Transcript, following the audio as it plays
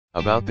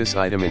About this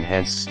item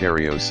enhanced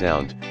stereo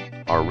sound,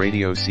 our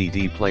radio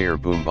CD player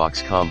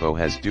boombox combo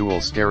has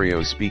dual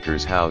stereo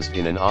speakers housed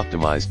in an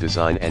optimized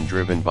design and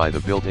driven by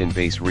the built-in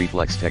bass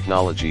reflex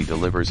technology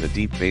delivers a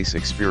deep bass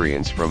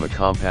experience from a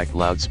compact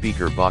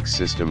loudspeaker box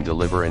system.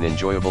 Deliver an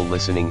enjoyable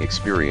listening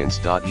experience.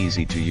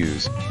 Easy to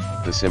use,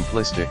 the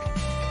simplistic,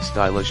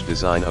 stylish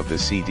design of the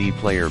CD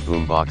player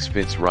boombox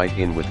fits right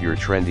in with your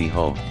trendy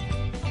home.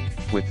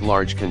 With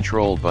large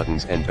control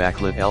buttons and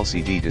backlit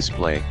LCD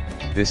display,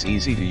 this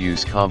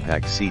easy-to-use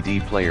compact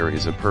CD player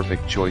is a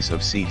perfect choice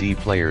of CD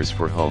players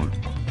for home,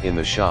 in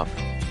the shop,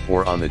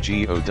 or on the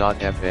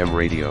Go.FM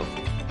radio.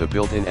 The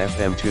built-in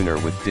FM tuner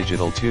with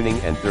digital tuning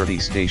and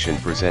 30-station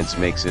presents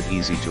makes it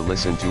easy to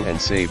listen to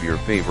and save your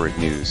favorite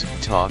news,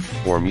 talk,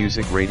 or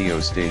music radio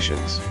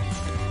stations.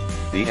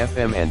 The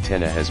FM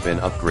antenna has been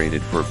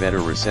upgraded for better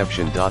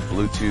reception.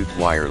 Bluetooth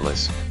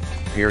wireless.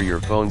 Pair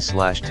your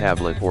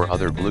phone/tablet or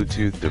other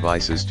Bluetooth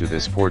devices to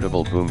this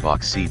portable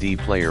boombox CD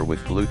player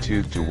with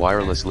Bluetooth to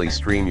wirelessly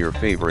stream your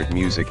favorite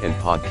music and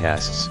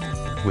podcasts.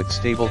 With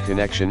stable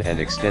connection and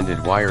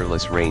extended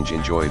wireless range,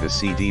 enjoy the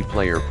CD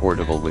player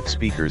portable with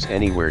speakers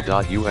anywhere.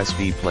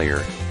 USB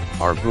player.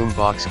 Our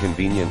boombox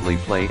conveniently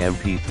play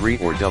MP3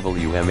 or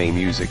WMA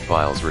music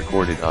files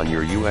recorded on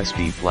your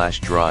USB flash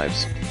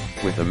drives,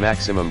 with a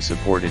maximum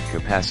supported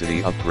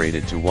capacity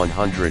upgraded to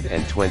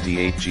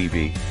 128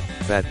 GB,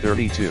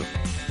 FAT32.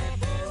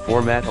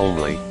 Format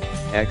only,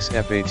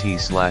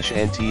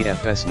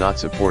 XFAT/NTFS not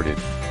supported.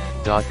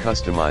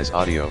 Customize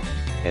audio.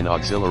 An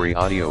auxiliary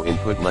audio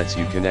input lets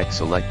you connect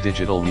select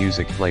digital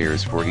music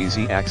players for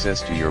easy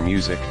access to your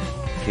music,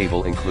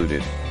 cable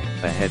included.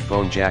 A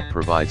headphone jack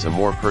provides a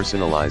more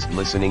personalized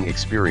listening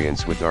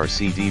experience with our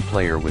CD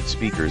player with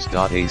speakers.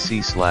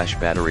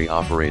 AC/battery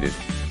operated.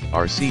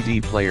 Our CD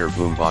player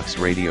boombox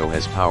radio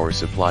has power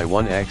supply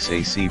 1x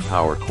AC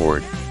power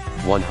cord,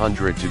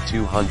 100 to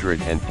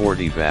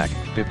 240 back,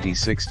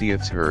 50/60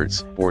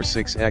 Hz, or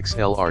 6x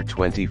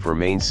LR20 for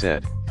main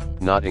set,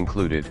 not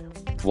included,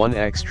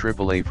 1x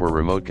AAA for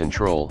remote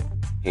control,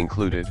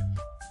 included.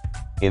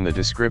 In the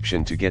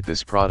description to get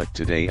this product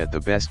today at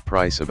the best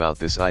price. About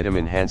this item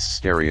enhanced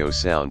stereo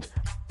sound,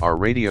 our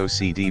radio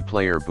CD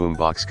player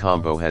boombox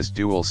combo has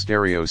dual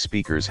stereo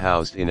speakers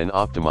housed in an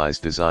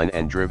optimized design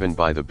and driven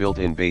by the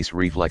built-in bass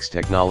reflex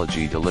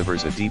technology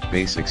delivers a deep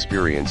bass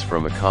experience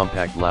from a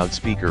compact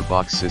loudspeaker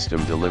box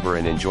system. Deliver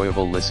an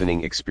enjoyable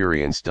listening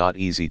experience.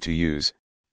 Easy to use,